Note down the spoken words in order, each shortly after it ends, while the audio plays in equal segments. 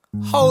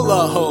Hold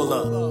up.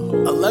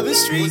 11th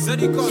Street?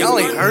 Y'all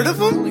ain't heard of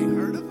him?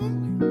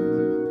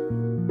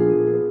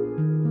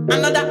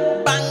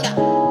 Another banger.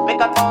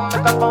 Make a pom,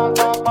 make a pom,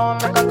 pom, pom,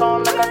 make a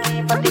pom, make a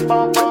keep a tip,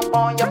 pom, pom,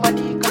 pom. Your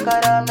body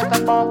kakara, make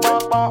a pom,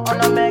 pom, pom.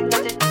 On a make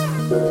it.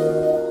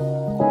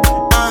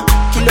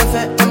 Kilo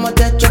fait, I'm a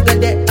tête,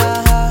 chocolate,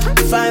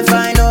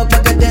 fine, oh,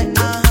 packet,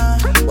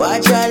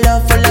 watch your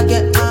love for like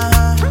it,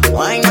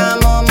 why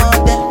not more,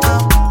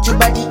 your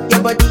body,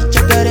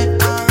 chocolate,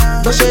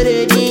 push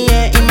it in,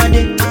 yeah, in my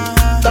day,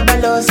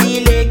 kabalo,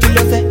 see,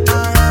 kilo fait,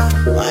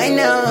 why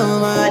now,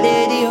 my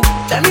lady,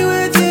 tell me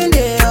what's in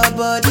there, your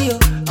body,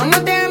 I'm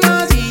a damn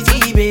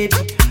easy, baby,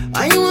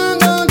 why you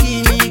want to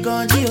give me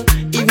control,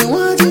 if you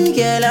want to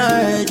get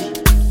already,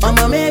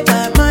 I'ma make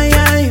up my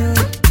you,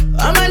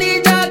 I'ma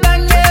need that.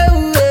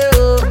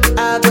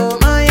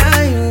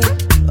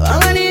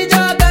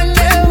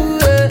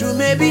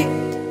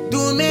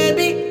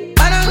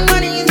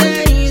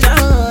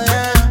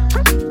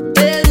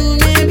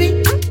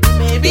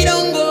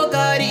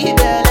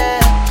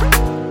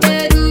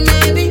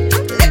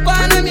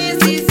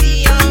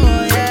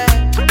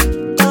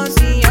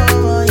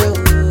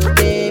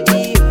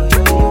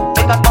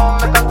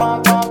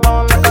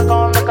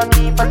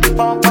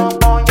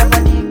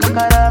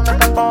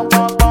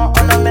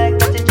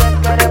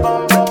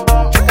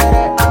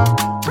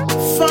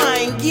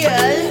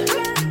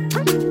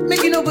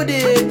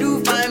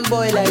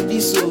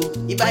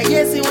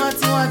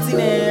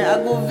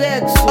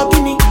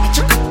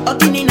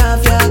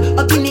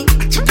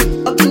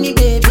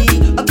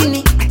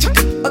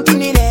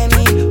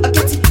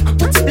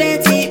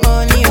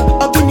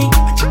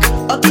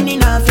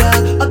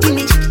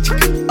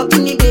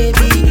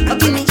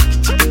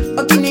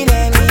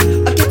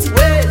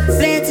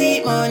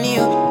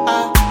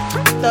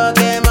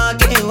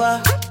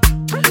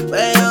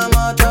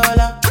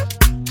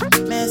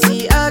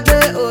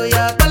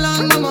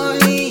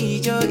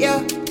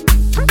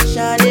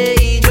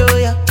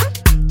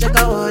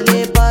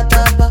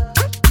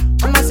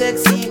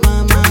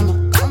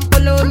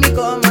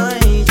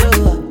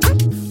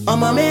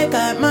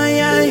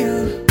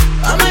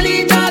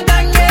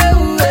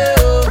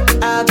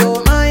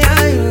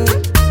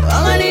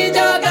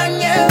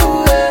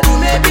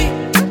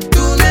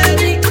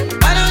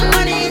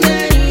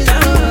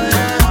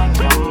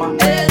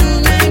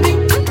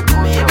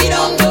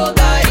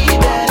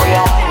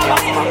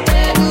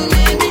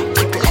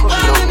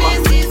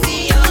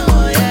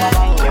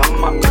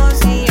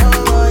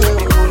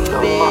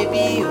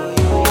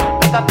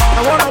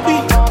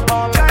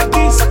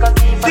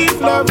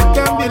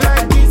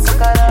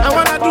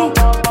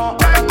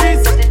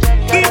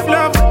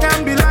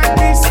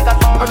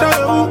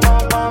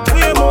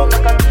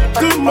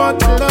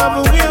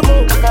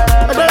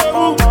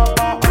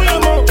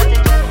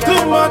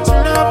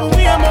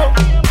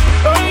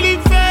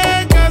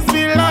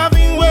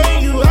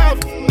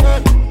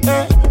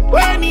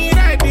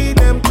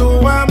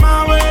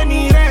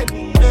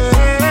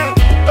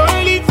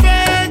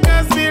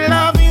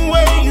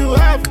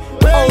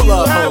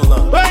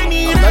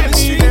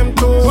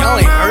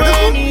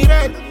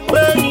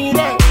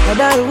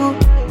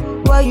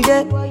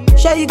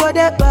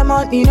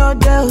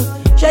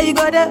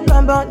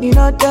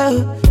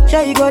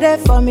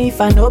 If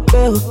I no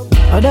pay,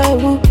 other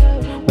who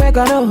make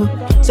I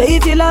know. Say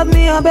if you love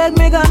me, I beg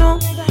make I know.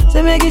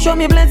 Say make you show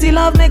me plenty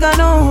love, make I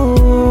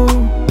know.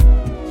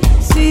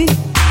 See,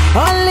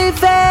 only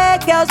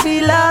fake girls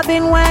be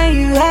loving when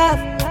you have.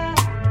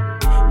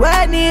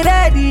 When you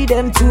ready,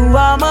 them two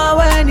armor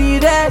when you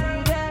ready.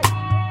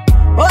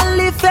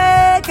 Only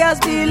fake girls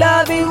be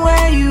loving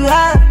when you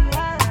have.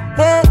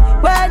 Hey,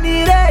 when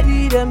you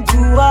ready, them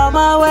two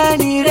armor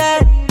when you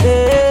ready.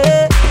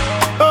 Hey.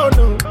 Oh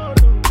no.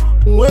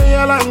 When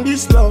you like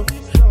this love,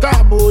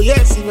 Cabo,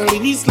 yes,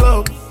 even this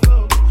love.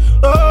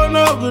 Oh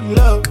no, good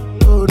love.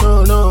 Oh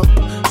no,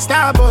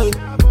 starboy.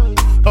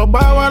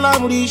 Obawala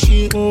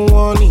mrishi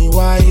unwani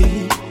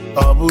wai.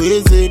 Obu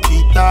eze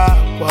pita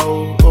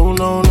wow. Oh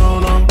no.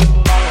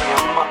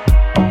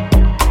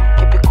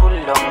 Keep it cool,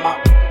 ma.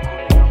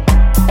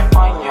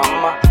 Wine your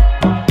ma.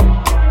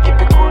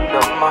 Keep it cool,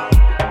 ma.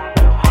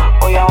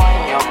 Oh yeah,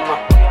 wine your ma.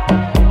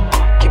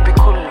 Keep it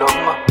cool,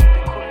 ma.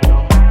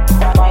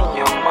 Wine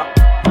your ma.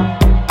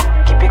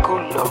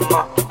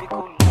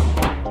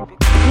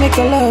 Make I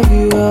love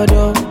you,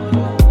 although.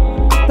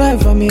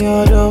 Ride for me,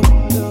 although.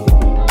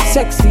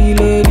 Sexy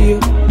lady,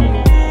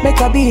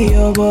 make I be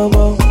your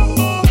bobo.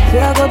 Say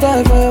I go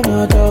die for your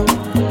motto.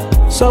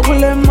 So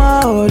will in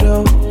my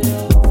auto.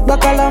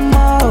 Bakala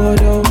my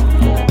auto.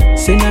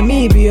 Say na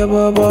me be your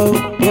bobo,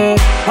 yeah.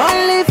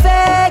 Only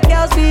fake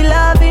girls be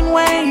loving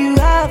when you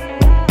have.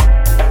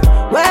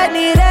 When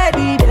you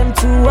ready, them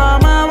two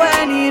armor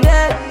when you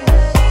ready.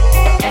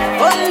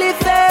 Only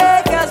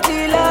fake girls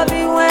be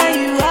loving when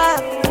you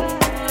have.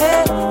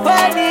 Hey,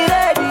 when you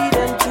ready,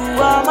 them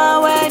two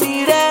armor when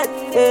you ready.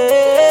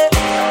 Hey.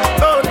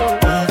 Oh no,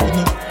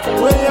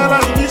 when you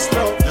like this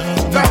love,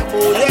 Cabo,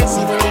 yes,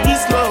 even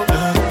this love.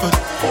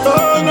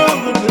 Oh no,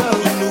 good love.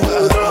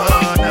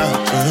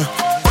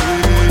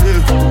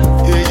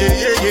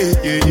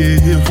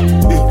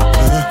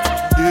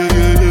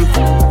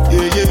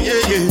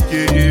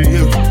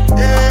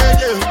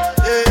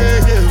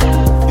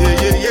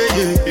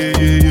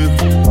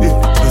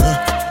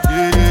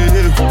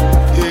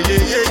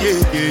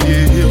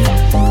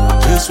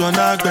 This one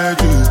I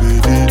bet you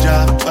with the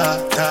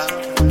jabata.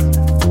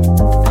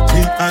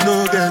 I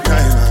know get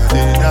time, I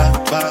did that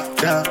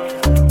bada.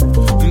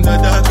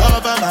 That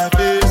cover my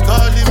face,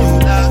 calling me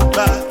that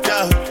bada.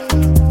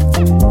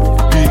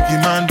 Biggie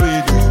man, we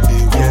do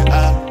get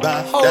bada.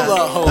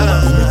 Hold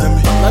up.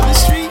 11th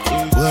Street?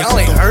 Y'all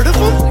ain't heard of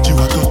him?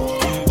 Diako,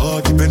 all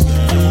the men,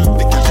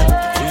 the kitchen,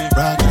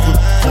 ride the foot.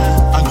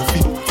 I know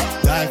feet,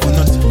 die for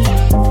nothing.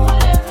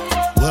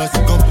 What's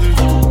it gonna be?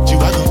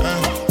 Diako,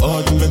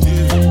 all the men,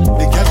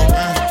 the kitchen,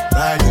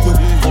 ride the foot.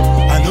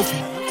 I know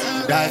feet,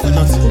 die for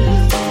nothing.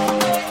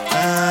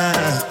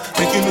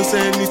 Make you know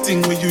say anything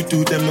when you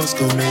do, they must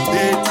commend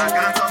it. I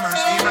can't come and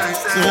see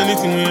myself. So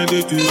anything when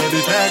they do, I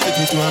they try to take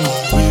me to my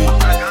way.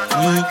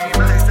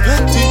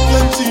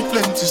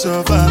 Plenty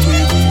survive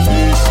with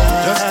face.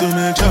 Just to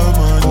make your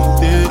money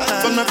day.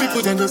 But my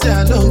people then go say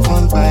I know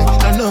one buy,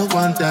 I know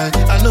one die,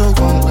 I know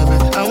one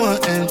women. I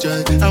want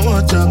enjoy, I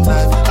want job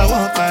life, I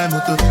want buy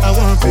motor, I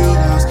want feel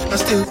house, I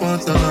still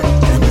want to know.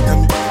 Tell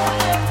me,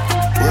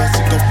 what's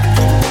it up?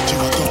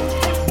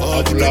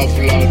 All the love,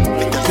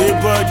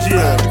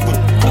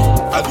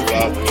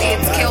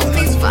 It's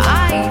kel-p's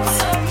vibes.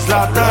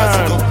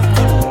 Zlatan.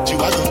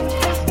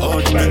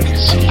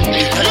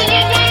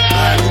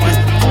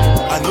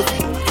 I know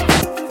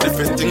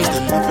different things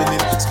that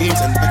happening, schemes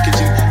and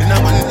packaging. In a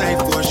one night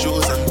for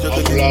shows, I'm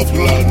juggling.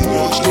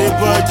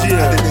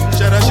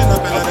 Shout out,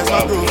 that's my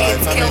bro.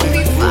 It's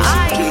kel-p's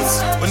vibes.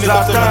 When they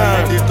got to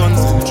my they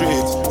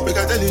concentrate. We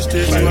got tell you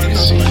straight, you are not my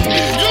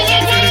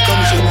If you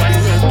come, show me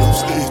the end of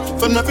stage.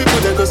 For my people,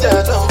 they go say I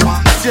don't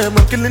want. See, I'm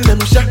killing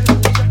them shot.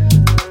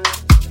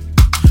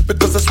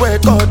 Because I swear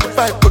God, the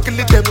fight, we're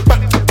killing them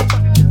back.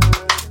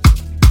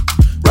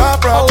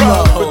 Hold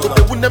up.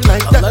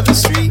 11th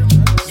Street?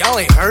 Y'all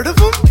ain't heard of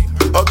him?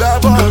 Oh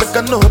God, boy, look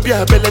at no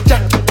Pia Bella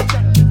Jack.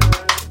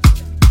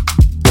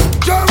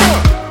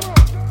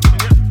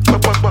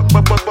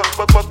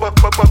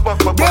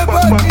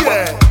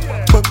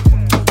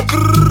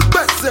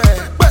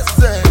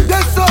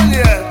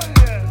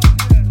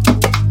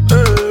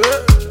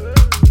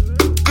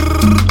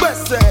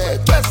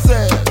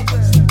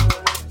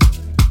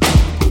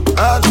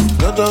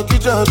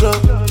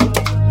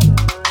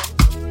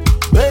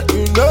 Make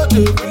you know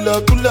they feel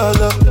like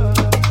kulala.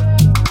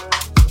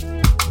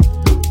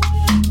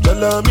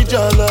 Jala mi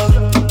jala.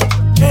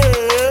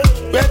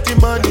 Where the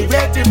money,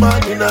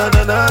 na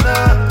na na na.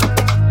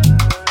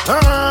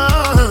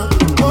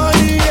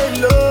 Money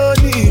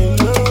alone.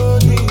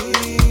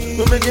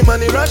 We making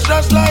money rush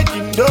like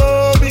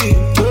Indomie.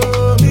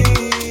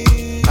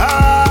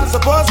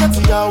 Suppose that's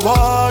your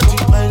word,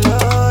 my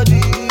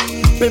lordy.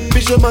 Baby,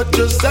 show my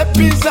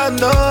Giuseppe's a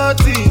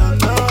naughty.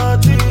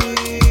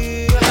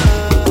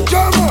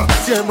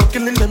 See, I'm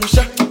killing them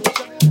shot.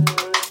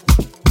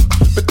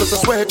 Because I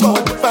swear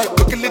God, the fight,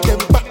 we're killing them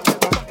back.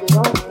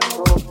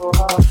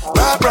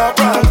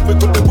 We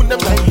could win them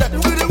like that.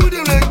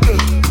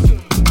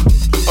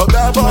 Oh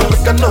God, boy, we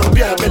cannot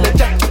be a belly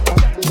jack.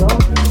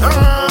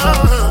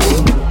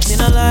 Me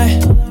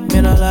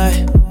no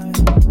lie.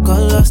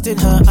 Got lost in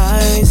her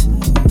eyes.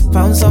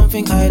 Found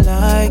something I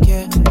like,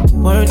 yeah.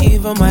 Weren't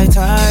even my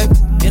type.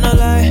 Me no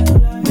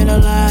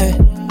lie.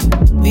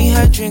 We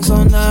had drinks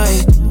all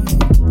night.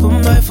 Put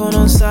my phone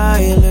on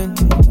silent,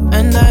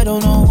 and I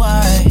don't know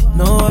why.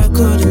 No, I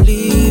couldn't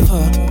leave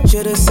her.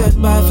 Should've said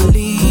bye,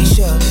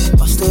 Felicia.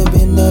 Must've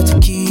been the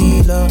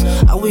tequila.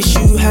 I wish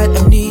you had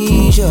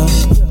amnesia.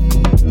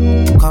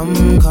 Come,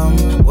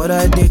 what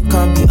I did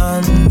can't be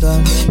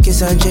undone.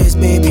 Kiss and chase,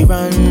 baby,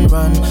 run.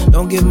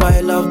 Don't give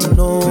my love to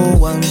no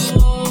one.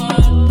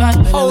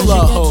 Hold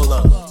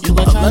up.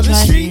 11th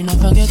Street?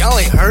 Y'all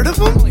ain't heard of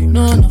him?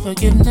 No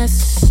forgiveness,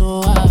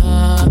 so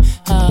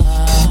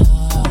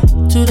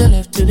to the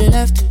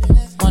left,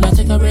 wanna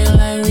take a real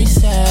life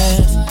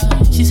recess.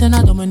 She said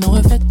I don't want no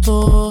effect,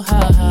 and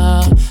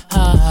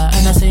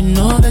I say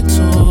no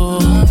vexo,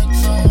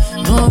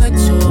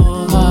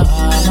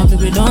 my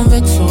baby don't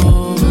vexo,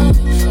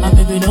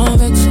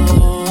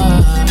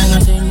 and I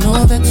say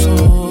no vexo,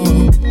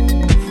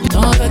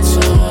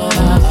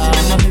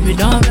 my baby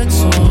don't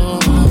vexo.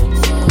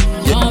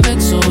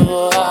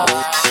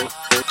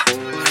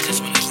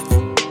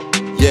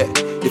 Yeah,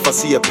 if I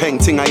see a peng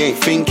ting, I ain't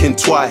thinking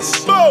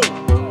twice.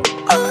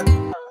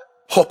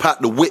 Hop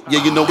out the whip,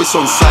 yeah, you know it's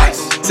on sight.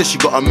 Said she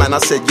got a man, I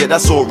said, yeah,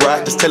 that's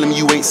alright. Just tell him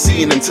you ain't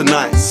seeing him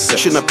tonight.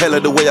 Shouldn't tell her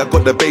the way I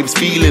got the babes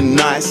feeling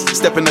nice.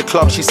 Step in the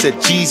club, she said,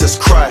 Jesus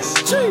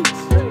Christ.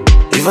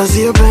 If I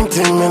see a peng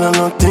ting, man, I'm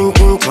not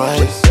thinking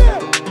twice.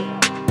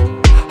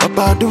 Hop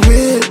out the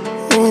whip,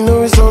 and you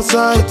know it's on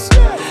sight.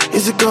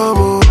 Easy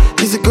come,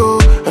 easy go,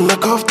 and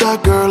knock off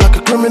that girl like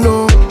a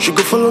criminal. She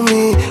go follow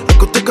me, I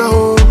go take her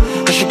home,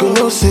 and she go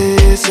no say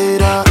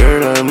that.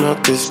 Girl, I'm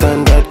not this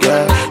standard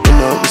guy. Do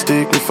not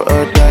mistake me for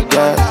a that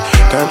guy.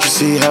 Can't you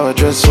see how I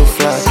dress so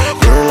fly?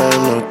 Girl,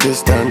 I'm not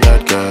this and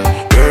that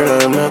guy.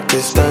 Girl, I'm not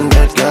this and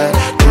that guy.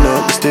 Do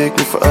not mistake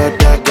me for a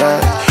that guy.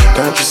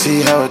 Can't you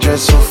see how I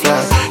dress so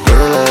fly?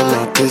 Girl, I'm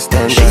not this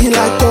and that guy. She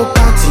like to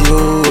party,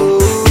 yo.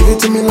 Give it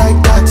to me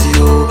like that,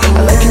 yo.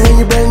 I like it when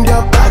you bend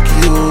your back,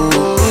 yo.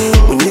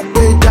 When you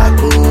pay that,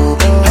 yo.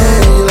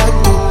 Hey, you like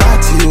to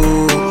party,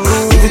 yo.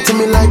 Give it to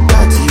me like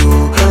that,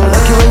 yo. I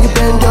like it when you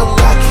bend your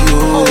back, yo.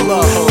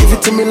 Give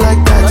it to me like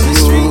that,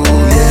 yo.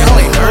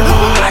 Y'all ain't heard of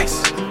it?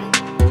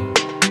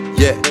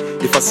 Yeah,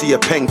 if I see a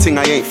peng ting,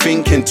 I ain't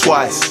thinking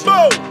twice.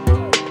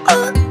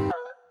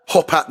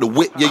 Hop out the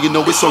whip, yeah, you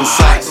know it's on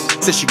sight.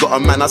 Said she got a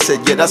man, I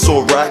said, yeah, that's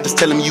alright. Just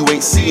tell him you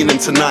ain't seeing him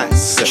tonight.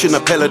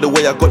 Shouldn't tell her the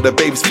way I got the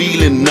babes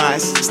feeling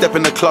nice. Step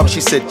in the club,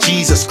 she said,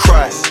 Jesus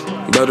Christ.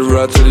 About to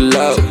ride to the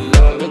loud.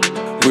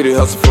 We done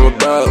hustle from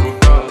above.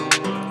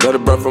 Got a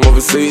brought from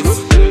overseas,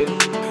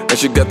 and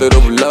she got that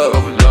overload.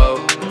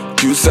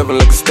 Q7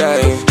 like a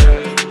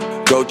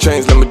stallion. Gold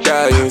chains like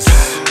medallions.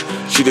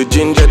 She the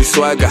ginger, the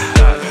swagger.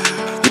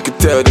 You can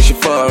tell that she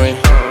foreign.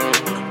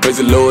 Praise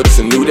the Lord, it's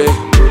a new day.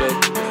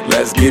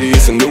 Let's get it,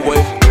 it's a new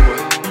way.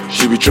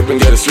 She be tripping,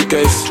 got a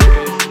suitcase.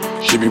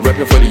 She be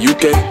rapping for the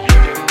UK.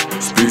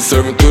 Speed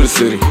serving through the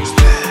city.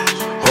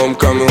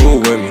 Homecoming,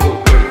 who with me?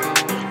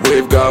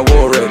 Wave got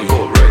war ready.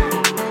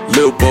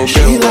 Lil' Bo,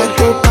 she like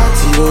to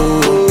party, yo.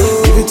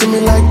 Give it to me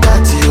like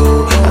that,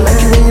 yo. I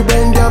like it when you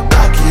bend your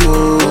back,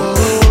 yo.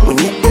 When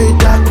you pay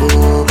that,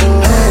 yo.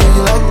 Hey,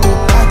 you like to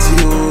party,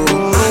 yo.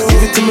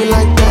 Give it to me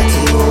like that,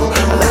 yo.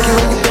 I like it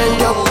when you bend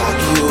your back,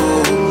 yo.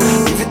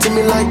 Give it to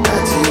me like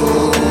that,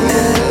 yo.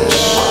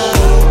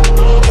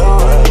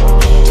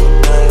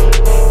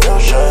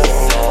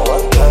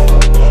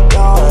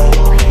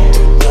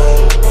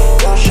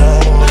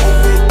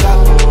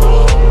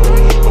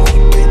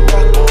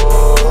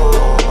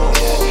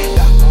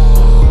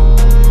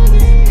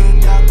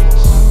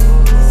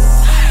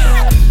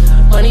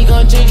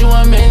 Change who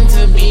I'm meant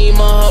to be, my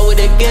heart with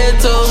a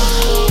ghetto.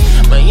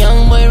 My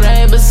young boy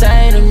right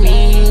beside of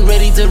me,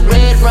 ready to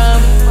red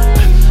rum.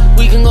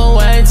 We can go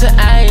eye to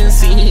eye and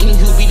see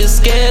who be the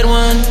scared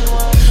one.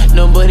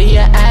 Nobody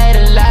I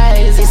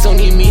idolize, it's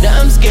only me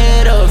that I'm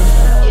scared of.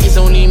 It's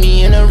only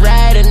me in a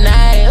ride at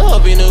night,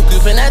 hop in a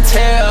coupe and I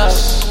tear up.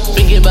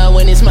 Thinking about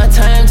when it's my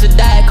time to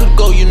die, could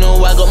go, you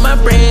know I got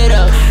my bread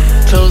up.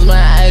 Close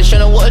my eyes,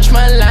 tryna watch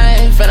my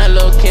life, and I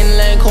looking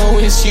like home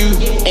with you.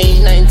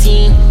 Age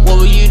 19, what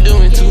were you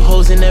doing? 2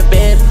 hoes in the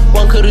bed,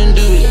 one couldn't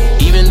do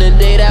it. Even the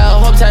day that I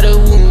hopped out the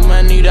womb,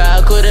 I knew that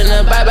I couldn't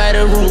abide by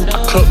the rule.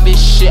 I clocked this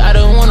shit, I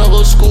don't wanna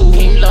go school.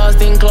 Came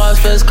last in class,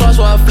 first class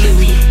while I flew.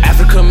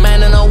 African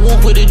man and I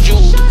walk with a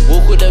jewel.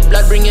 Walk with the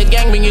blood, bring your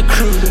gang, bring your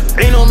crew.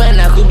 Ain't no man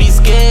I could be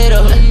scared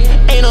of.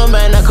 Ain't no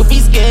man I could be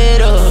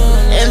scared of.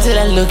 Until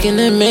I look in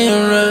the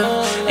mirror,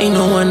 ain't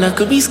no one I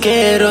could be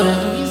scared of.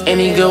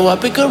 Any girl, I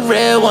pick a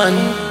rare one.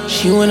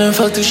 She wanna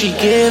fuck till she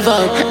give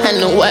up. I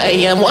know who I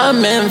am, what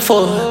I'm meant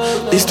for.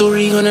 This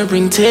story gonna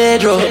bring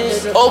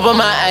teardrops. Open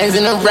my eyes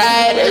in a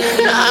ride.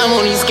 I'm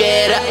only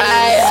scared of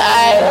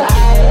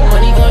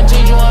money gonna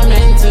change who I'm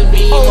meant to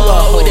be.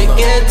 More with a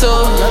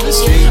ghetto.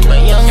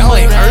 My young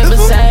boy right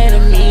beside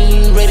of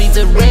me, ready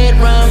to red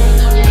rum.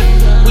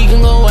 We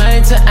can go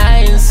eye to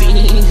eye and see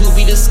who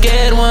be the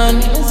scared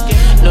one.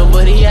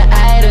 Nobody I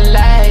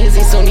idolize,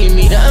 it's only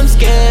me that I'm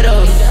scared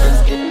of.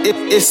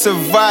 It's a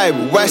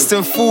vibe,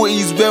 Western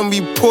 40s when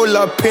we pull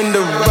up in the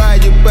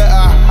ride. You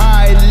better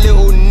hide,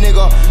 little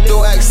nigga.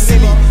 Don't act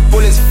silly,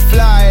 bullets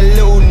fly,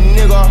 little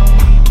nigga.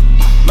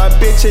 My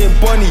bitch ain't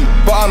Bonnie,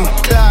 but I'm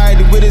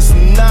Clyde with this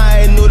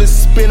 9 or the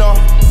spinner.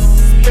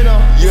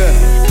 Yeah.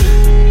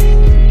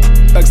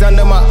 Bags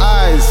under my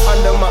eyes,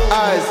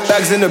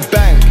 bags in the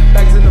bank,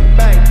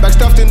 bags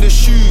stuffed in the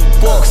shoe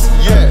box.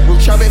 Yeah, we'll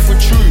chop it for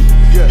true.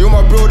 You're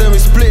my bro, then we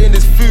splitting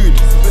this food.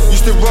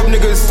 Used to rob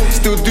niggas,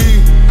 still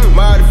do.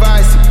 My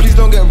advice, please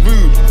don't get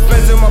rude.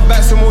 Friends on my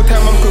back, some more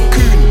time I'm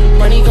cocoon.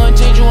 Money gon'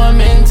 change who I'm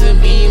meant to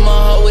be. My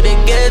heart with a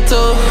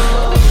ghetto.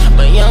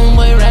 My young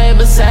boy right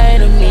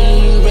beside of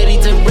me, ready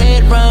to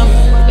red rum.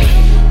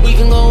 We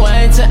can go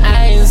eye to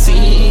eye and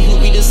see who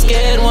be the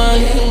scared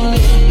one.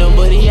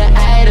 Nobody I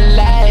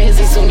idolize,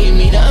 it's only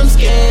me that I'm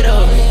scared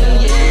of.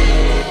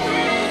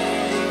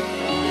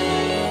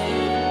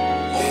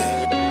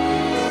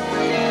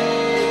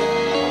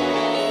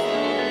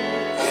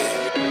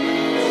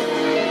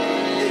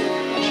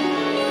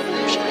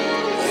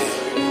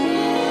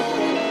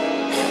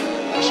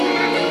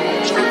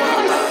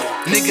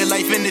 Nigga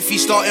life and if he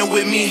starting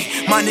with me,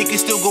 my nigga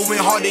still going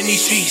hard in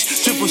these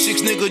streets.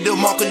 666 nigga, the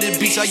mark of the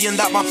beast. I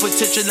unlock my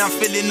potential, I'm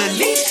feeling the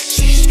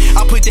leash.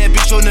 I put that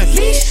bitch on the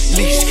leash.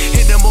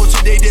 Hit them all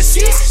today,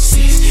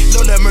 deceased.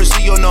 Lord have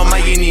mercy on all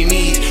my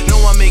enemies.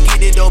 No one may get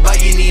it though by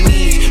any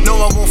means. No,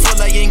 I won't fall,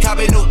 I ain't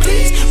copping no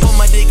please. Put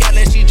my dick out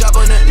and she drop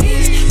on her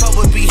knees.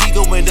 Probably he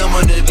going dumb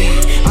on the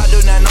beat. I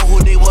do not know who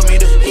they want me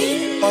to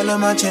be. All of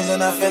my chains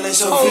and I feeling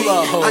so free.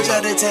 I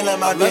try to tell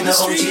them I've been an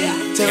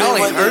OG. Tell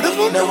me what they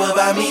really know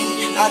about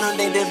me. I don't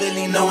think they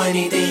really know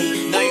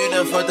anything. No, you don't.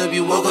 done fucked up,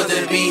 you woke up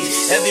the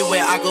beast.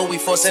 Everywhere I go, we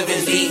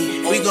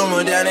 470. We gon'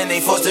 run down and they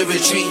forced to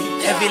retreat.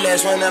 Every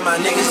last one of my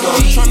niggas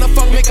gon' eat. Tryna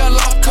fuck, make a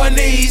lock her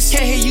knees.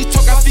 Can't hear you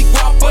talk, I speak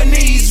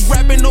Guapanese.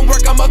 Rapping no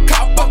work, I'm a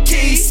cop of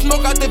keys.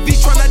 Smoke out the V,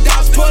 tryna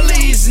dodge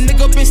police.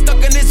 Nigga been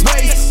stuck in his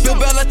ways. Bill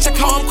Bella, check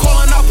how I'm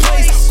calling out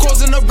plays.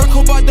 Causing a brick,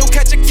 hope I don't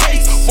catch a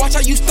case. Watch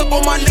how you stuck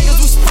on my niggas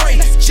with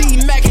spray.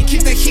 G-Mac and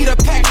keep the heater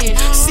packing.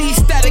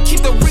 C-static,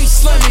 keep the reach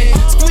slumming.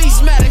 Squeeze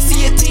Matic,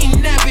 see your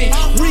team napping.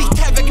 Wreak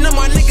havoc, none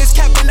my niggas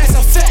capping, that's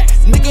a fact.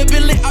 Nigga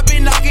been lit, I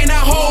been knocking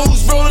out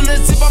hoes. Rolling the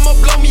zip, I'ma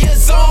blow me a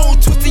zone.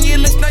 Twisting your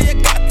lips, now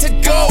you got to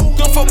go.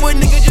 Don't fuck with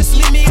nigga, just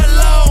leave me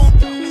alone.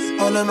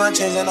 All of my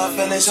chains and I'm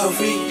feeling so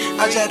free.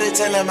 I try to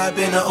tell them I've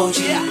been an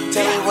OG.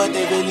 Tell me what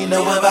they really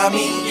know about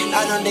me.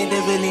 I don't think they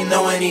really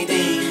know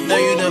anything. No,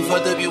 you done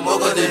fucked up, you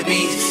woke up the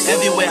beast.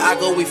 Everywhere I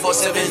go, we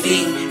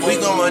 470.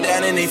 We gon' run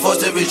down and they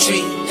forced to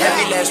retreat.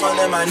 Every last one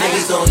of my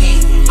niggas gon'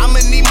 eat.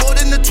 I'ma need more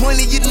than the 20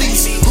 at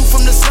least. Who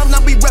from the slum, now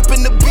be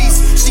reppin' the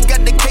beast. She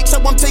got the cake, so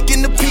I'm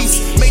taking the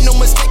piece. Make no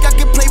mistake, I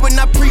can play when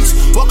I preach.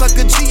 Walk like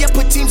a G, I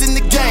put teams in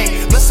the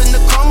game. Blessing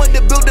the karma, the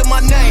building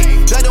my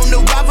name. Blood on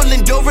the rival,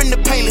 enduring the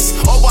painless.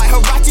 All white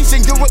Hirachis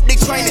in Europe, they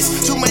train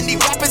us. Too many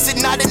rappers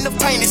and not enough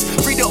painters.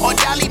 Free to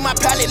Ordali, my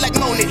palette like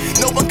Monet.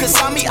 No one can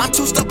sign me, I'm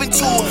too stubborn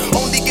too.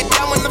 Only get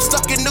down when I'm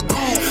stuck in the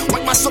groove.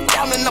 Wipe myself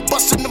down and I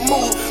bust in the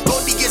move.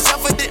 Goldie is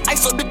evident,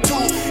 ice on the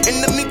two. In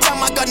the meantime,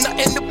 I got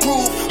nothing to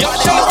prove.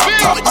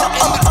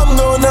 I'm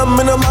going up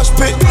in a mosh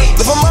pit.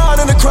 If I'm out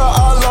in the crowd,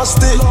 I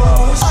lost it.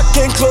 I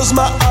can't close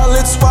my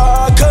eyelids.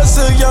 Why? Cause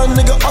a young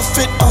nigga off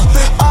it.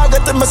 I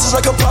got the message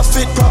like a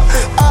prophet.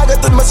 I got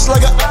the message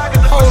like a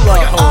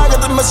I got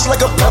the message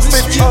like a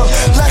prophet.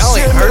 Last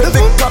year made a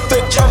big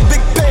profit.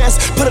 Big pants,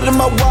 put it in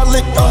my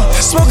wallet.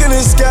 Smoking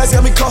this gas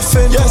got me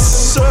coughing. Yes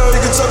sir, you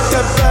can talk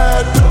that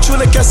bad. Put you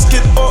in a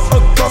casket or a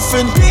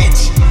coffin.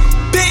 Bitch,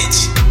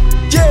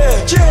 yeah,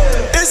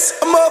 it's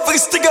a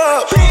motherfucking stick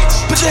up.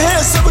 Put your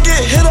hands up and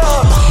get hit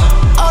up.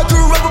 I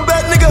grew up a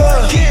bad nigga.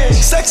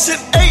 Section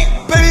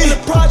 8, baby. In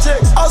the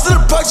projects. I was in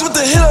the projects with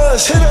the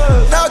hitters.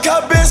 Now I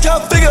got bands,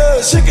 got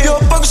figures. Yo,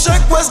 fuck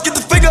Sheck West, get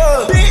the figure.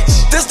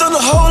 This done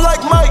the hole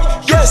like Mike.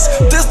 Yes,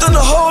 this done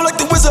the hole like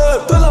the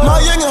wizard. My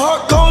young and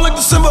heart cold like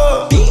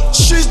December.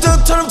 She's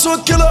done turn him to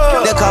a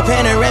killer. The car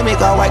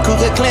panoramic, all white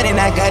cougar cleaning.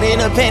 I got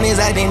in the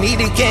panties, I didn't need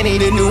the candy.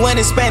 The new one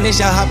in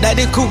Spanish, I hopped out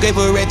the coupe, gave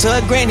a red to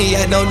a granny.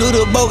 I don't do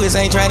the bogus,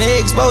 ain't trying to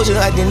expose you.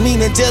 I didn't mean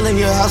to tell him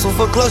your house was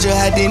foreclosure.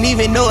 I didn't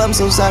even know, I'm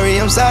so sorry.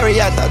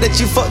 I thought that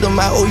you fucked him,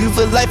 I owe you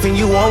for life and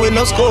you won with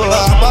no score. I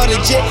hop out the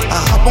jet,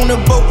 I hop on the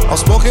boat. I'm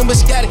smoking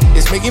biscotti,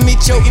 it's making me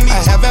choke.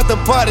 I have after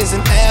parties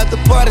and after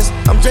parties.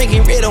 I'm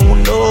drinking red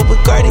on no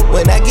Bacardi.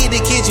 When I get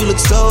the kids, you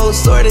look so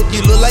sorted.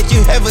 You look like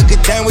you have a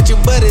good time with your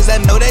buddies. I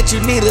know that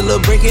you need a little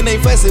break and they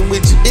fussing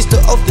with you. It's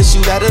the oath to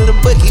shoot out of the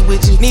bucket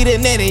with you. Need a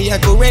nanny, I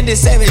go Randy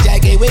Savage. I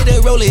gave way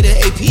to Rollie, the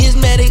AP is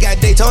matic.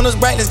 Got Daytona's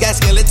brightness, got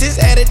skeletons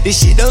added.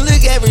 This shit don't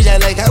look average, I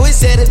like how it's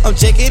set it. I'm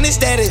checking the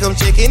status, I'm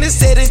checking the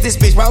settings. This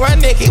bitch round my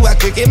naked while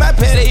cooking my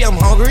patty. I'm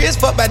hungry as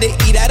fuck, about to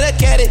eat out a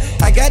caddy.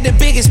 I got the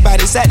biggest spot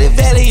inside the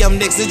valley. I'm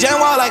next to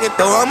John Wall, I can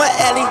throw on my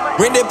alley.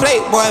 Rent the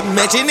plate, boy,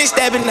 mention it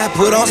stabbing. I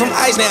put on some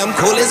ice, now I'm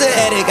cool as an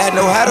addict. I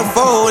know how to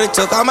fold, it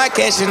took all my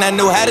cash and I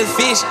know how to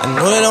fish. I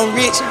know that I'm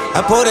rich,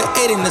 I poured an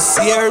 8 in the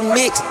Sierra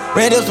mix.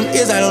 Ran up some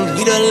ears, I don't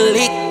need a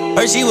lick.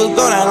 Heard she was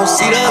gone, I don't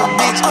see the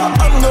bitch.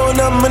 I'm going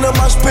up in a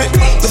mosh pit.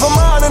 If I'm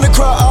out in the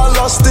crowd, I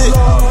lost it.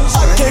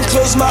 I can't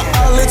close my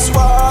eyelids.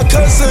 Why?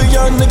 Cause a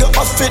young nigga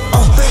off it.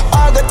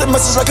 I got the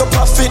message like a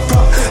prophet.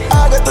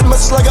 I got the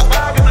message like a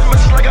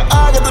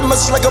I got the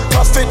message like a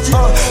prophet.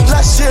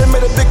 Last year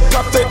made a big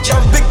profit.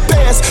 Big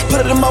bands,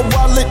 put it in my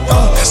wallet.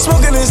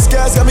 Smoking this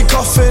gas got me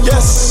coughing.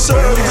 Yes sir,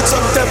 you can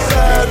talk that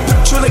bad.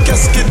 Put you in a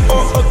casket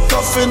or a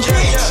coffin.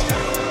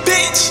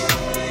 Bitch,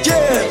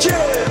 yeah,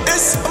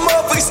 it's a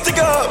motherfucking stick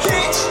up.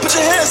 Put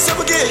your hands up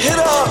and get hit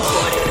up.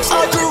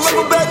 I grew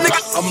up a bad nigga.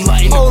 I'm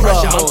lighting the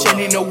pressure, I'm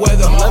changing the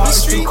weather. My heart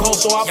is too cold,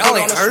 so I put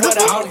on a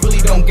sweater. I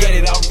really don't get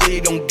it,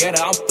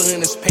 I'm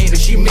feeling this pain and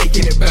she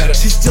making it better.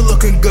 She's still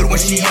looking good when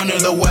she under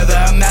the weather.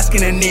 I'm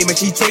asking her name and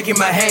she taking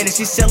my hand and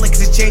she said like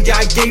it's a change.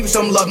 I gave you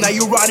some love, now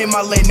you riding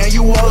my lane. Now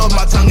you all up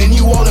my tongue and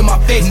you all in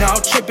my face. Now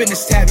I'm tripping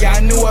this tab, yeah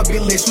I knew I'd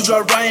be lit. Who's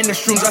riding the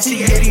shrooms, I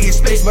see Eddie in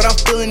space. But I'm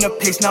feeling the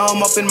pace, now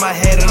I'm up in my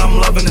head and I'm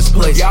loving this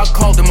place. Yeah I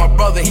called him my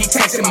brother, he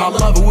texted my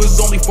lover. Was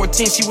only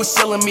 14, she was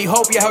selling me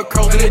hope. Yeah her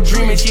curls in a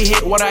dream and she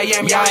hit what I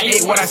am. Yeah I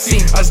ate what I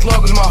seen. As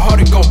long as my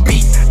heart it go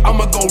beat,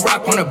 I'ma go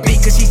rap on a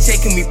beat. Cause he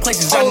taking me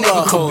places I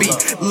never could be.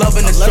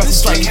 Loving the stress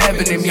is like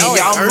heaven to me.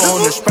 Yeah I'm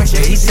blowing this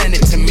pressure, he sent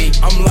it to me.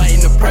 I'm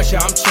lighting the pressure,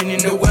 I'm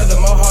changing the weather.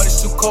 My heart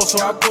is too cold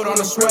so I put on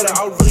a sweater.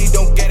 I really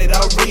don't get it,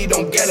 I'm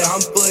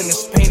feeling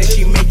this pain and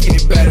she making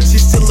it better.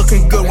 She's still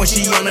looking good when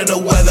she under the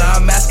weather.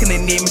 I'm asking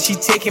her name and she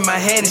taking my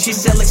hand and she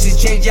said like she's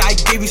changed. Yeah I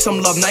gave you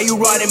some love, now you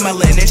riding my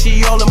land. And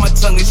she all in my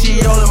tongue and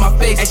she all in my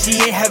face. And she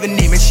ain't having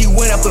name and she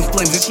went up in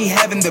flames. And she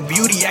having the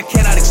beauty I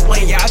cannot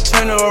explain. Yeah I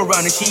turn her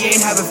around and she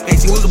ain't having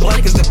face. It was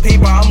blank as the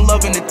paper, I'm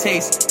loving the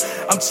taste.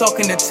 I'm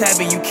talking to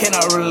Tabby, you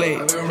cannot relate.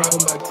 I'm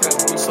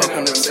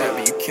talking to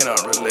Tabby, you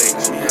cannot relate.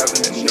 She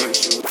having an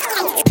issue.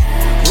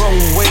 Wrong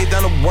way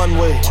down a one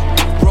way.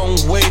 Wrong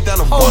way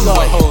down a one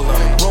way.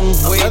 Wrong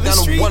way down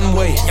a one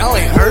way. Y'all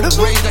ain't heard of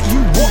way that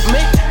you want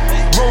me.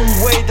 Wrong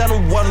way down a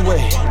one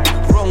way.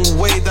 Wrong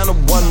way down a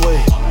one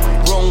way.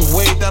 Wrong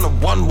way down a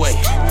one way.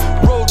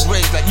 Road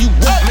rage that you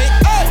want me.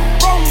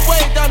 Wrong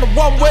way down the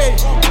one way.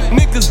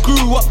 Niggas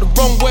grew up the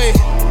wrong way.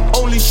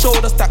 Only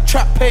showed us that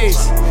trap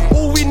pace.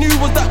 All we knew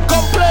was that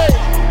gunplay.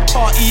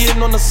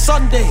 Partying on a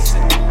Sunday.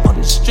 On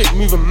the strip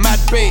moving mad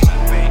bait.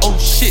 Oh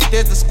shit,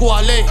 there's the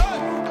squale.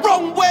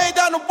 Wrong way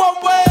down the one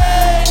way.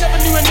 Never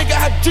knew a nigga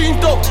had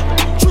dreams though.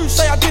 True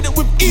say I did it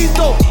with ease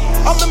though.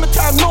 I remember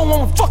time no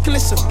one would fucking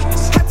listen.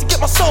 Had to get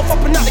myself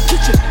up and out the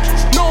kitchen.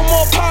 No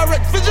more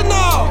Pyrex vision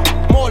now.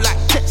 More like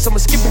jets and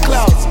we're skipping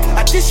clouds.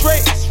 At this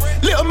rate,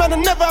 little man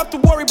will never have to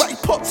worry about his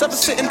pops ever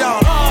sitting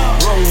down.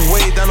 Wrong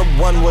way down a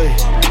one way.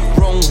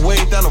 Wrong way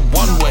down a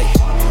one way.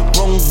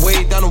 Wrong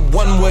way down a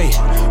one way.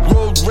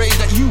 Road rage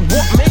that you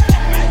want me.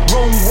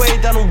 Wrong way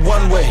down a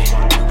one way.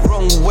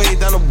 Wrong way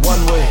down a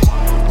one way.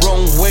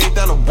 Wrong way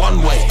down a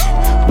one way.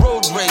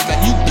 Road rage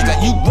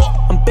that you want.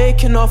 I'm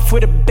baking off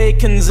with the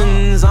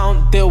baconsins. I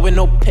don't deal with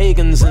no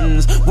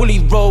pagansins. Woolly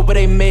road where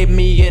they made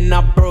me in.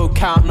 I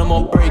broke out, no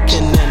more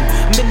breaking in.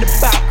 I'm in the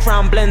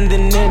background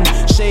blending in.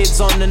 Shades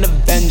on and a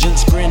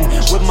vengeance grin.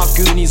 With my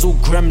goonies all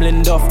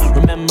gremlined off.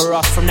 Remember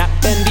us from that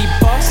bendy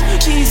bus?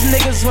 These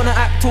niggas wanna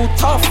act all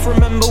tough.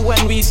 Remember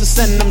when we used to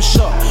send them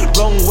shot?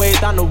 Wrong way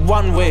down the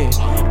one way.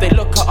 They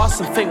look at us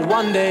and think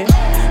one day.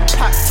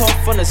 Packed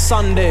off on a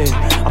Sunday.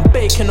 I'm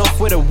baking off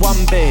with a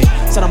one bay.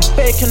 Said I'm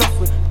baking off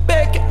with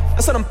bacon.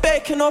 I said I'm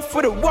baking off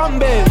with a one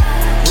bay.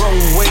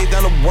 Wrong way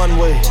down a one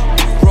way.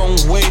 Wrong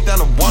way down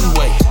a one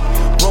way.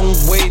 Wrong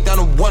way down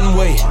a one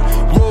way.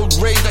 Road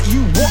rage that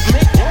you want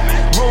me.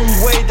 Wrong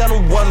way down a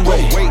one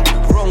way.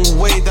 Wrong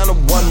way down a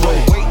one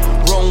way.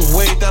 Wrong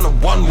way down a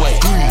one way.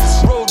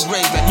 Road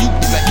rage that you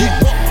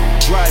want.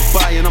 Drive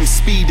by and I'm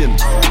speeding.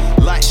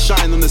 Light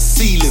shine on the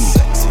ceiling.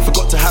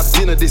 Forgot to have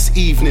dinner this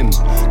evening.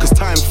 Cause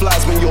time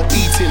flies when you're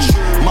eating.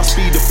 Must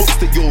be the books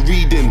that you're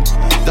reading.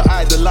 The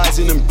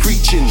idolizing and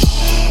preaching.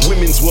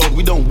 Women's world,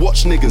 we don't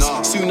watch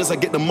niggas. Soon as I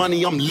get the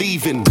money, I'm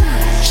leaving.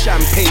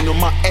 Champagne on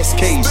my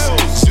SKs.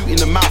 Suit in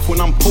the mouth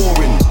when I'm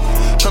pouring.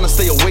 Trying to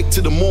stay awake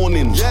till the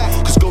morning.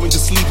 Cause going to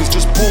sleep is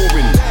just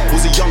boring.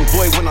 Was a young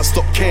boy when I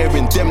stopped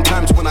caring. Them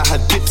times when I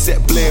had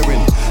Dipset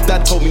blaring.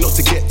 Dad told me not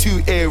to get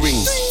 2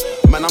 earrings.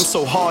 Man, I'm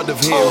so hard of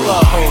hearing.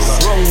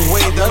 Wrong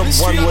way down a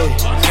one way.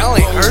 Y'all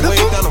ain't heard of it?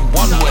 Wrong way down a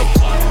one way.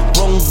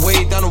 Wrong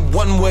way down a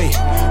one way.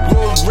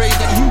 Road rage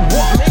that you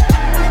want me.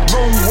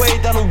 Wrong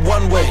way down a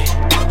one way.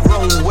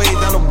 Wrong way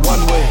down a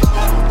one way.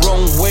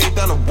 Wrong way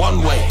down a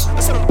one way.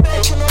 That's what I'm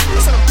baking up.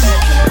 That's what I'm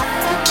baking up.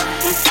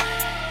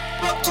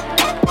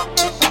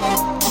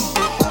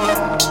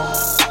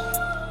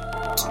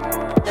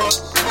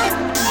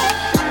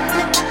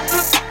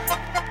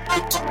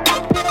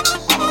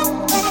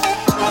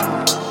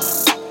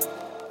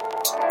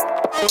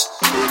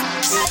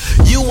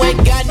 You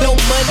ain't got no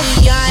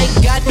money, I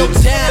ain't got no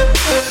time.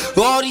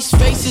 All these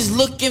faces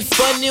looking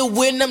funny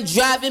when I'm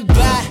driving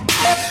by.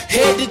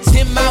 Headed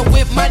to my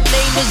whip, my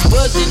name is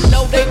buzzing.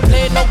 No, they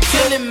plan on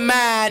killing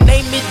mine.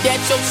 Name it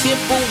at your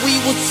temple, we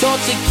was taught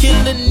to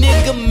kill a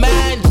nigga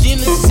mind.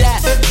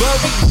 Genocide,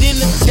 buried in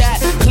a tie,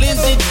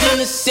 cleansing in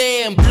the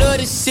sand. Blood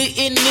is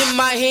sitting in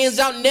my hands,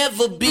 I'll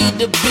never be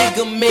the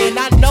bigger man.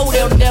 I know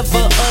they'll never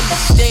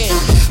understand,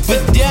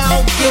 but I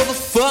don't give a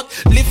fuck.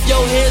 Lift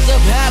your hands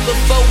up high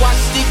before I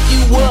stick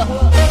you up.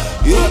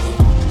 Yeah.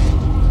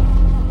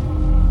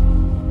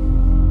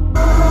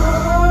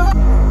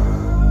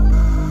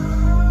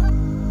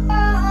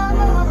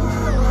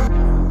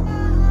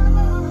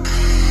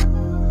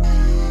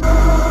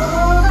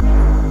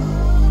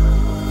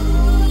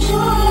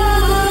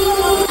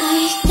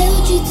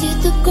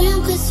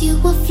 You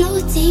were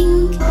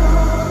floating.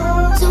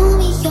 Told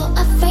me you're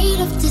afraid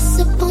of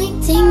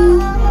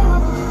disappointing.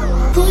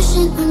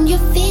 Pushing on your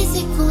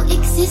physical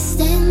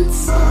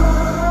existence.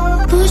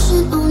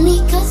 Pushing only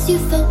cause you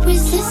felt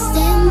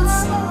resistance.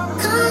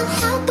 Can't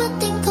help but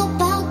think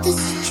about the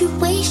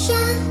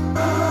situation.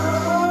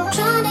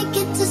 Trying to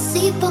get to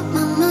sleep but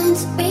my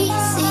mind's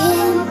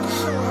racing.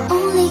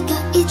 Only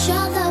got each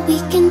other we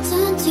can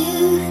turn to.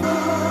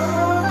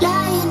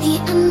 Lying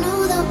here I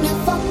know they'll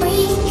never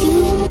break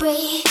you.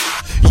 Break.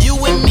 You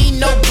and me,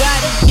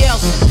 nobody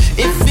else.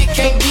 If it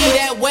can't be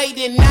that way,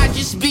 then I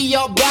just be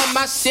all by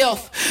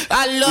myself.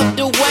 I love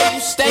the way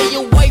you stay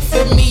away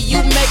from me, you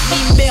make me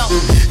melt.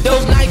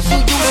 Those nights you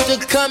used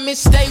to come and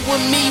stay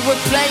with me,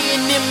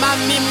 replaying in my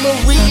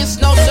memory. It's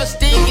no such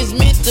thing as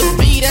meant to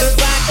be, that's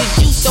fine, cause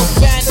you so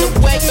fine. The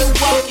way you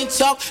walk and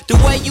talk, the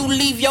way you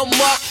leave your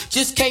mark,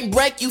 just can't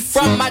break you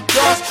from my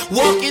thoughts.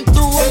 Walking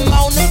through them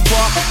on the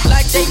park,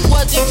 like they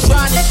wasn't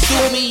trying to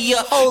shoot me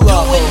up.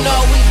 Doing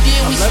all we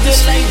did, we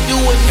still ain't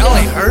doing. Y'all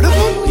ain't heard of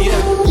him? Yeah.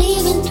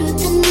 Leaving through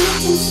the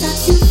night and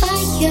starting fire.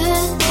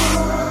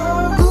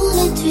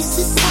 Moving to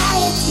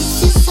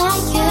society's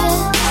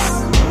desire.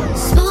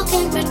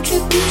 Smoking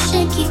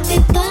retribution, keep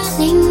it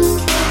burning.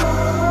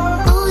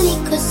 Only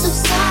cause of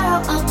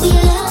sorrow are we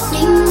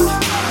learning.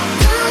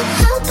 Can't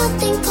help but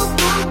think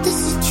about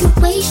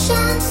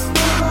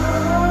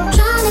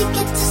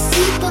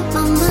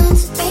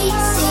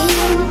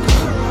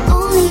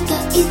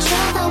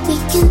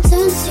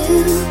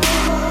you.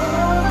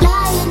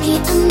 Lying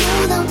here, I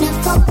know they'll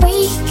never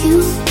break you.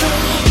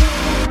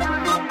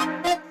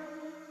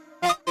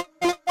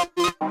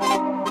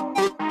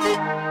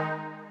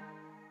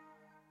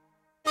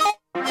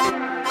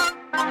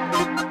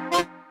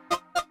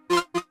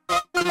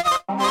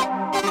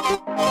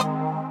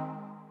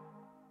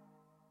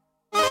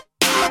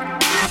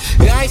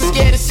 I ain't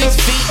scared of 6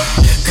 feet,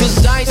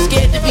 cause I ain't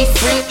scared to be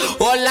free.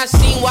 All I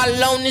seen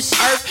while on this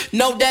earth,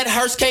 know that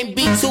hers can't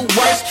be too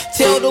worse.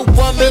 Tell the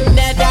woman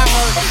that I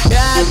hurt,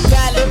 I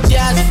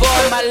apologize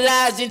for my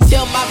lies, and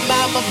tell my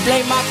mama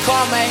blame my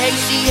karma. Hey,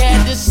 she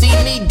had to see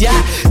me die.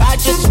 I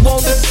just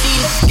wanna see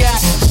the sky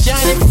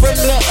shining from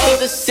the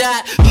other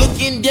side,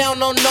 looking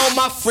down on all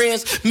my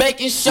friends,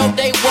 making sure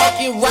they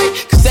walking right,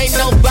 cause ain't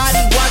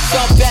nobody watch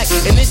our back,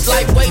 and it's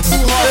like way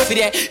too hard for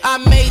that. I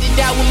made it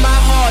out with my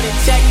heart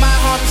intact, my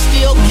heart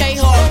still can't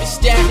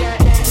harvest that.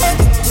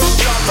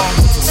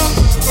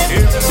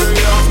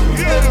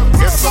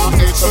 Yes, I'm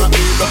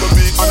H-and-A-double-B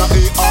and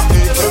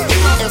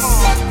A-R-A-K-A-S.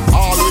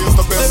 Always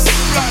the best.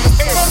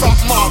 A$AP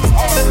Mob.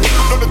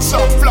 Do the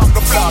chop, flap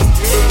the flag.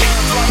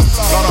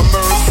 Lot of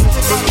mercy.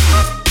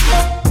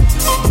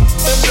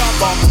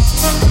 Shabba.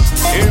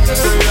 In the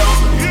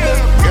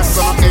yes,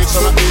 I'm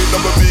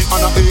H-and-A-double-B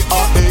and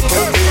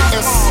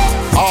A-R-A-K-A-S.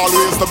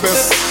 Always the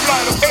best.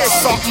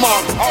 A$AP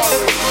Mob.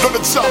 Do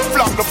the chop,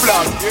 flap the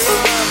flag.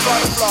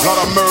 Lot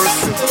of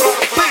mercy.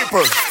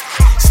 People.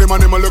 Say my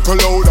name a little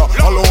louder.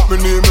 Allow me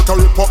name, make a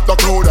rip up the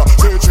crowd.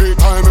 Say 3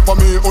 times if I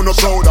me on the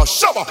prouder.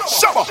 Shabba,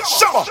 shabba,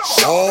 shabba.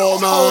 Oh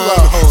man,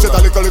 say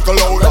that little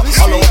louder.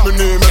 Allow me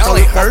name, make a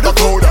rip up the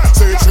crowd.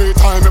 Say 3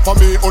 times if I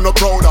me on the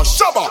prouder.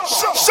 Shabba,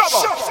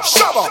 shabba,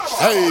 shabba.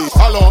 Hey,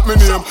 allow me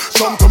name,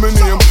 come to me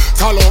name,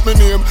 call out me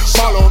name,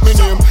 follow me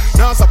name.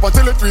 Now stop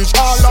until it reach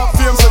all of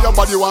fame. Say your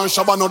body want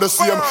shabba, not the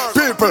same.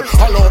 People,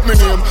 allow me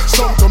name,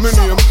 come to me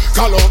name,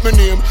 call out me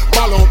name,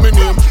 follow me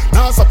name.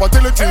 Now stop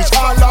until it reach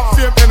all of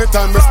fame.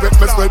 Anytime me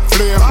spread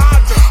flame.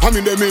 I'm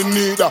in them in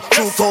need,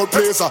 true crowd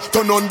placer,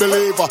 turn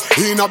unbeliever,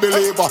 in a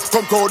believer.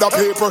 Come crowd a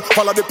paper,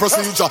 follow the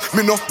procedure.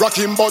 Me no rock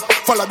him but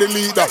follow the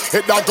leader.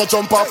 Head that go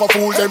jump off a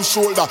fool them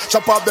shoulder,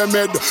 chop off them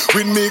head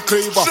with me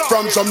cleaver.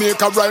 From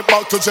Jamaica right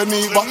back to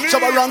Geneva.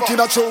 Shabba ranking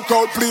a true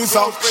crowd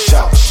pleaser.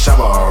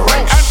 Shabba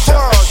ranks,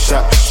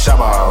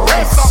 shabba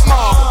ranks.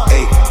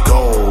 8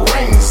 gold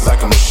rings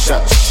like I'm a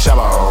shot.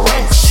 Shabba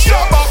ranks.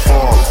 4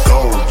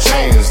 gold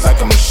chains like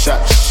I'm a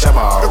shot.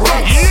 Shabba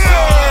ranks.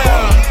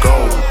 1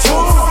 gold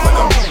tooth like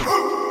I'm.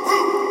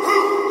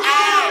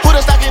 Who the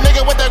stocky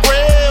nigga with the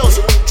grills?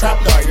 Trap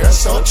dog, you're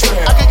so true.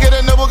 I can get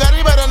a new Bugatti,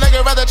 but a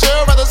nigga rather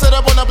chill. Rather sit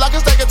up on the block and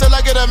stack it till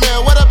I get a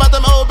meal. What about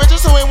them old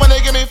bitches who ain't wanna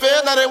give me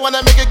feel? Now they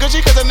wanna make it Gucci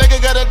cause a nigga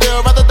got a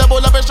deal. Rather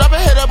double up and strap and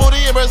hit a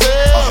booty in Brazil.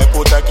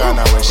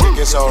 Putacana when she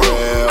gets so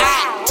real.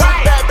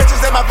 Top bad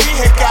bitches in my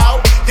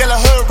vehicle. Yellow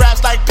hood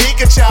raps like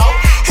Pikachu.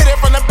 Hit it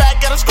from the back,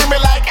 get her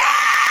screaming like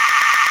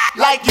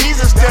like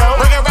Jesus do.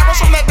 Bringing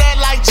rappers from that dad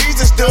like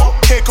Jesus do.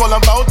 Can't call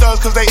them both thugs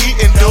cause they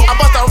eatin' do. I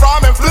bust a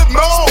ramen, flip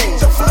mode.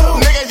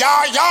 Nigga,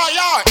 y'all,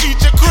 eat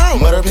your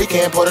crew. Mother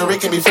pecan, Puerto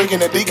Rican, be freaking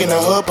the deacon, the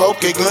hood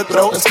poke, get good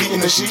throat, and skeeting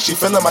the sheet. She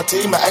feeling my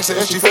team, my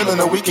accident, she feeling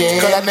the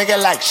weekend. Cause that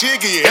nigga like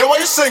Shiggy, hear what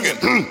you singing.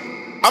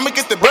 I'ma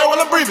get the bread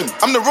while I'm breathing.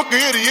 I'm the rookie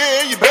of the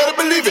year, you better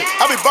believe it.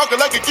 I be bucking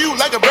like a Q,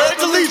 like a very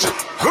collegiate.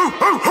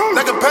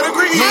 Like a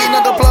pedigree. Me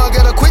another plug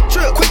at a quick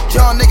trip.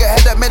 Young nigga had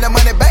that made that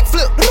money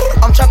backflip.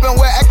 I'm trapping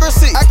with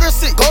accuracy.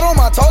 Go on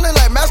my toilet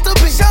like Master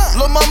P.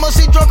 Lil' mama,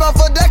 she drunk off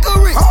a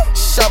daiquiri.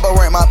 Shabba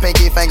rank my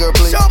pinky finger,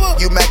 please.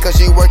 You mad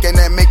cause she working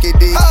at Mickey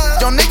D.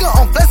 Young nigga,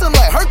 I'm flexing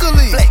like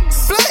Hercules.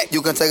 Flex.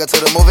 You can take her to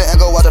the movie and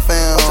go watch the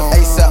film.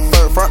 ASAP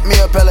first, front me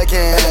a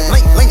pelican.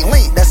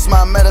 Link, that's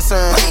my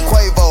medicine.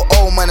 Quavo,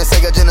 old money,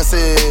 Sega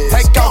Genesis.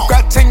 Take out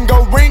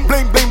Gratingo ring,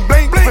 bling, bling,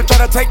 bling. If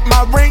try to take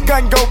my ring,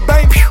 gun go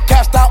bang.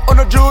 Cashed out on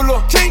a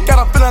jeweler. Got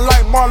a feeling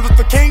like Martin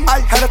Luther King. I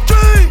had a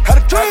dream.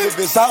 If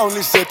it's I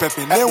only say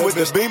peppin'. Then with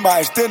the beam,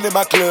 I extend in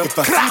my clip. If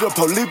I see the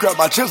police, grab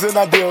my chips and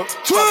I deal.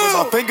 With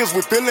my fingers,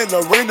 we feeling the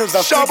rings.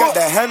 I still got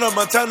that Hannah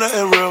Montana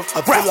and real.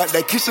 I feel like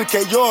that Keisha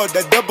K.O.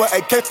 That double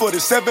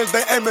AK-47s,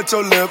 they aim at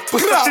your lip.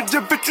 Push that shit,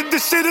 you bitch,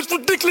 this shit is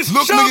ridiculous.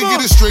 Look, nigga,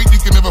 get it straight.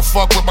 You can never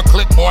fuck with my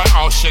click, boy.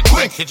 Oh shit,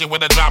 quick. Hit you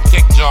with a drop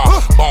kick jaw.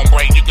 Bone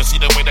brain, you can see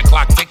the way the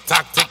clock tick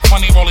tock tick.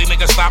 Funny rolly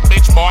nigga, stop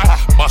bitch, boy.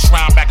 Bust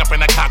round back up in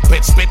the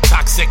cockpit, spit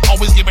toxic.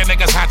 Always giving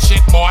niggas hot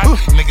shit, boy.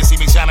 Niggas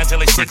see me shining till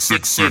it's sick.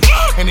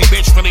 Any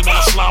bitch really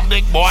wanna slob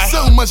dick, boy.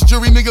 So much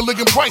jury nigga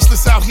looking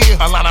priceless out here.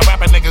 A lot of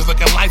rapping niggas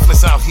looking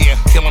lifeless out here.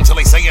 Kill them till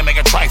they say a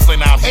nigga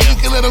trifling out here. Hey,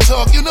 you can let them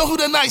talk. You know who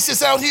the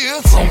nicest out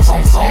here? Vroom.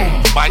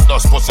 Bite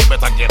those pussy,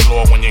 better get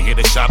low when you hear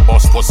the shot,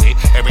 boss pussy.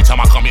 Every time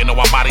I come, you know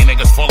I body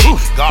niggas fully.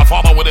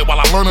 Godfather with it while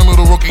I learn a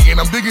little rookie. And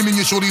I'm digging in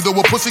your shorty though,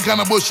 a pussy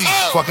kinda bushy.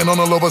 Fucking on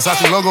a low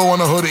Versace logo on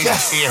the hoodie.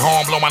 Yes. Ear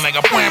horn blow my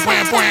nigga, wham.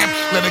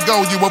 Let it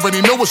go, you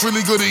already know what's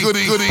really goody.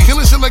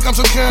 Killing shit like I'm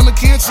some kind of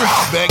cancer.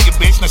 Bag your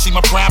bitch, now she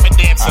my prime rabbit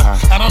dancer.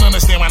 I don't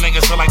understand why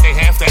niggas feel like they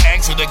have to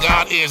ask who the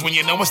God is when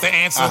you know what's the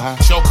answer.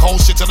 Show cold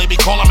shit till they be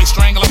calling me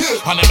strangler.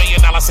 $100 million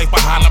safe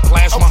behind the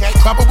plasma.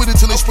 Clap it with it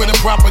till they spreading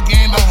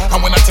propaganda.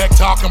 And when I tech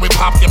talk and we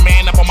pop your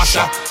man up on my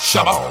shot,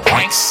 shabba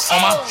ranks.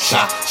 On my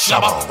shot,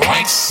 shabba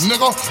ranks.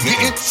 Nigga,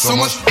 getting so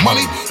much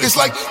money, it's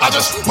like I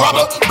just robbed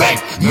a bank.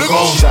 Nigga,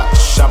 shot,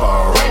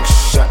 shabba ranks.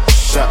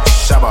 Shot,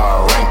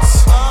 shabba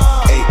ranks.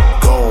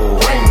 8 gold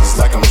rings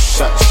like I'm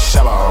shot,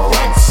 shabba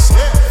ranks.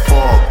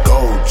 4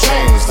 gold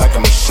chains like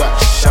I'm shot,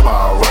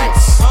 shabba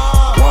ranks.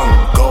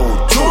 1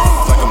 gold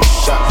tooth like I'm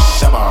shot,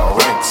 shabba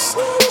ranks.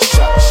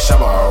 Shot,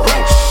 shabba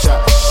ranks. Shot,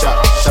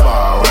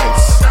 shabba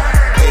ranks.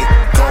 8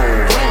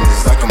 gold rings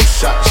like I'm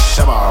shot,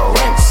 shabba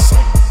ranks.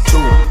 2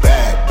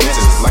 bad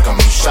bitches like I'm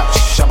shot,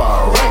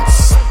 shabba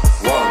ranks.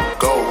 1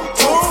 gold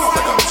tooth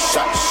like I'm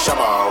shot,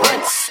 shabba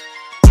ranks.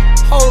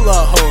 Hold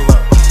up.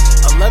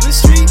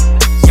 11th Street?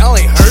 Y'all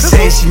ain't heard of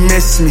it? She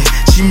miss me,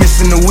 she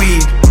missing the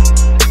weed.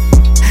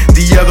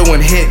 The other one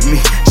hit me,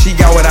 she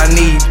got what I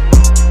need.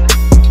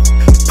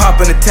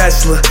 Popping a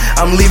Tesla,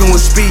 I'm leaving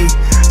with speed.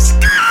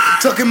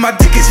 Tucking my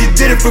dick and she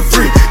did it for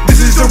free.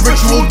 This is a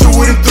ritual, do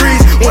it in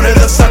threes. One of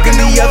them sucking,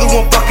 the other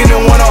one fucking,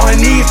 and one on her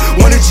knees.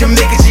 One in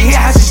Jamaica, she hear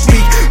how she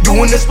speak.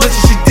 Doing the split,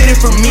 she did it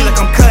for me. Like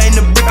I'm cutting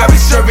the brick, I be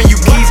serving you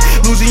keys.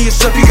 Losing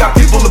yourself, you got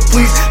people to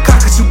please.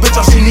 Cockatoo bitch,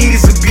 all she need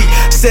is a beat.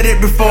 Said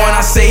it before and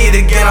I say it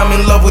again. I'm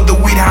in love with the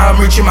weed, how I'm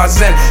reaching my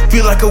zen.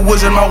 Feel like a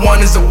wizard, my one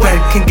is a pen.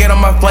 Can get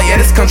on my flight,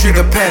 yeah, this country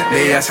depend.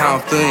 They ask how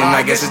I'm feeling,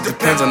 I guess it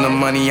depends on the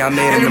money I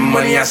made and the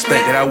money I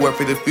spent. That I work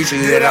for the future,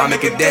 that I'll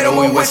make it dead. Or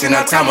we wasting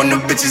our time on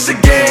them bitches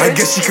again. I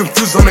guess she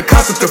confused on the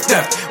concept of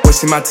theft.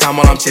 Wasting my time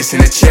while I'm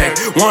chasing a check.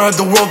 Want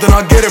the world, then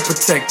I'll get her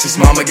protect. Just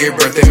mama gave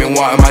birth, they been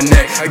wanting my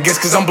neck. I guess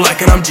cause I'm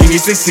black and I'm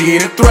genius, they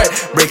seeing a threat.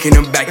 Breaking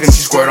them back, then she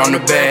squared on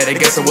the bed. I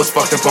guess I was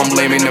fucked up, I'm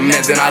blaming the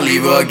meds, then I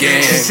leave her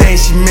again. She saying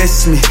she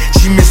miss me,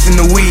 she missing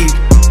the weed.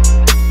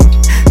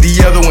 The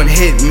other one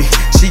hit me,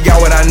 she got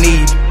what I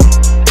need.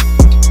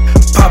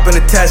 Popping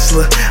a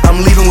Tesla,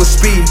 I'm leaving with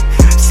speed.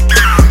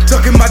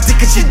 Tucking my dick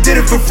and she did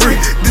it for free.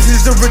 This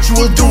is a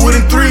ritual, do it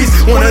in threes.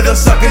 One of them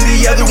sucking,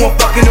 the other one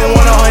fucking, and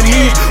one on her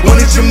knees. One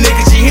in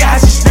Jamaica, she hear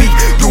how she speak.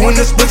 Doing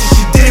the split,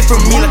 she did it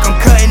for me. Like I'm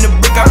cutting the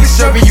brick, I be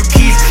serving you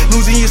keys.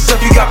 Losing yourself,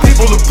 you got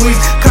people to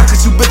please.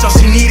 Cockatoo bitch, all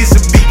she need is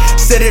a beat.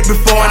 Said it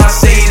before and I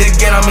say it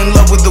again. I'm in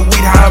love with the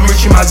weed, how I'm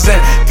reaching my zen.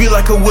 Feel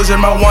like a wizard,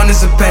 my wand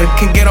is a pen.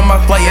 Can get on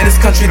my flight, yeah, this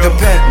country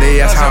depend.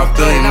 They ask how I'm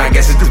feeling, I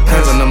guess it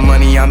depends on the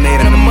money I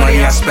made and the money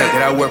I spent.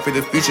 That I work for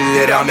the future,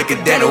 that I'll make it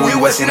dead. Or we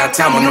wasting our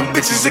time on them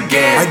bitches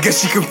again. I guess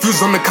she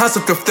confused on the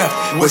concept of theft.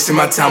 Wasting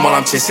my time while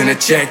I'm chasing a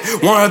check.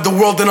 Want the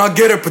world, then I'll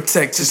get her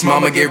protect. Just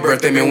mama gave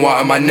birth, they been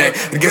wanting my neck.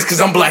 I guess cause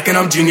I'm black and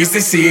I'm genius,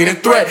 they seeing a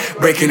threat.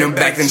 Breaking them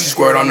back, then she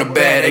squared on the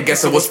bed. I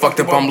guess I was fucked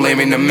up, I'm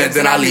blaming the meds,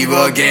 then I leave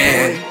her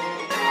again.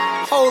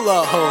 Hold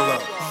up.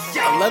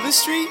 11th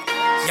Street?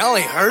 Y'all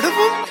ain't heard of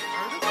him?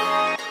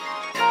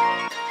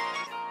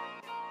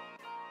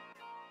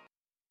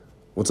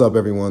 What's up,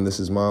 everyone? This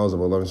is Miles of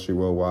 11th Street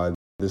Worldwide.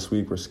 This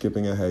week, we're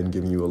skipping ahead and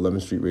giving you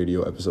 11th Street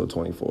Radio episode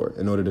 24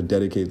 in order to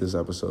dedicate this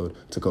episode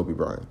to Kobe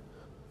Bryant.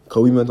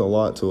 Kobe meant a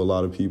lot to a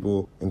lot of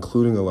people,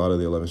 including a lot of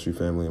the 11th Street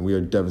family, and we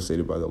are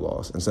devastated by the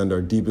loss and send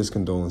our deepest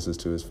condolences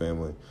to his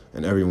family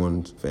and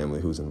everyone's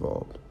family who's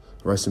involved.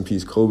 Rest in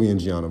peace, Kobe and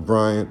Gianna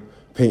Bryant,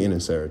 Payton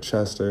and Sarah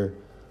Chester,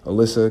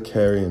 Alyssa,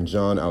 Keri and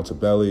John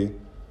Altobelli,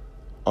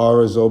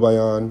 Ara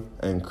Zobayan,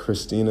 and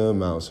Christina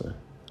Mauser.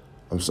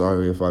 I'm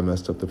sorry if I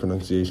messed up the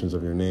pronunciations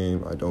of your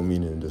name. I don't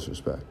mean it in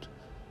disrespect.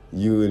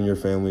 You and your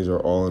families are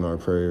all in our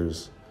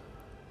prayers,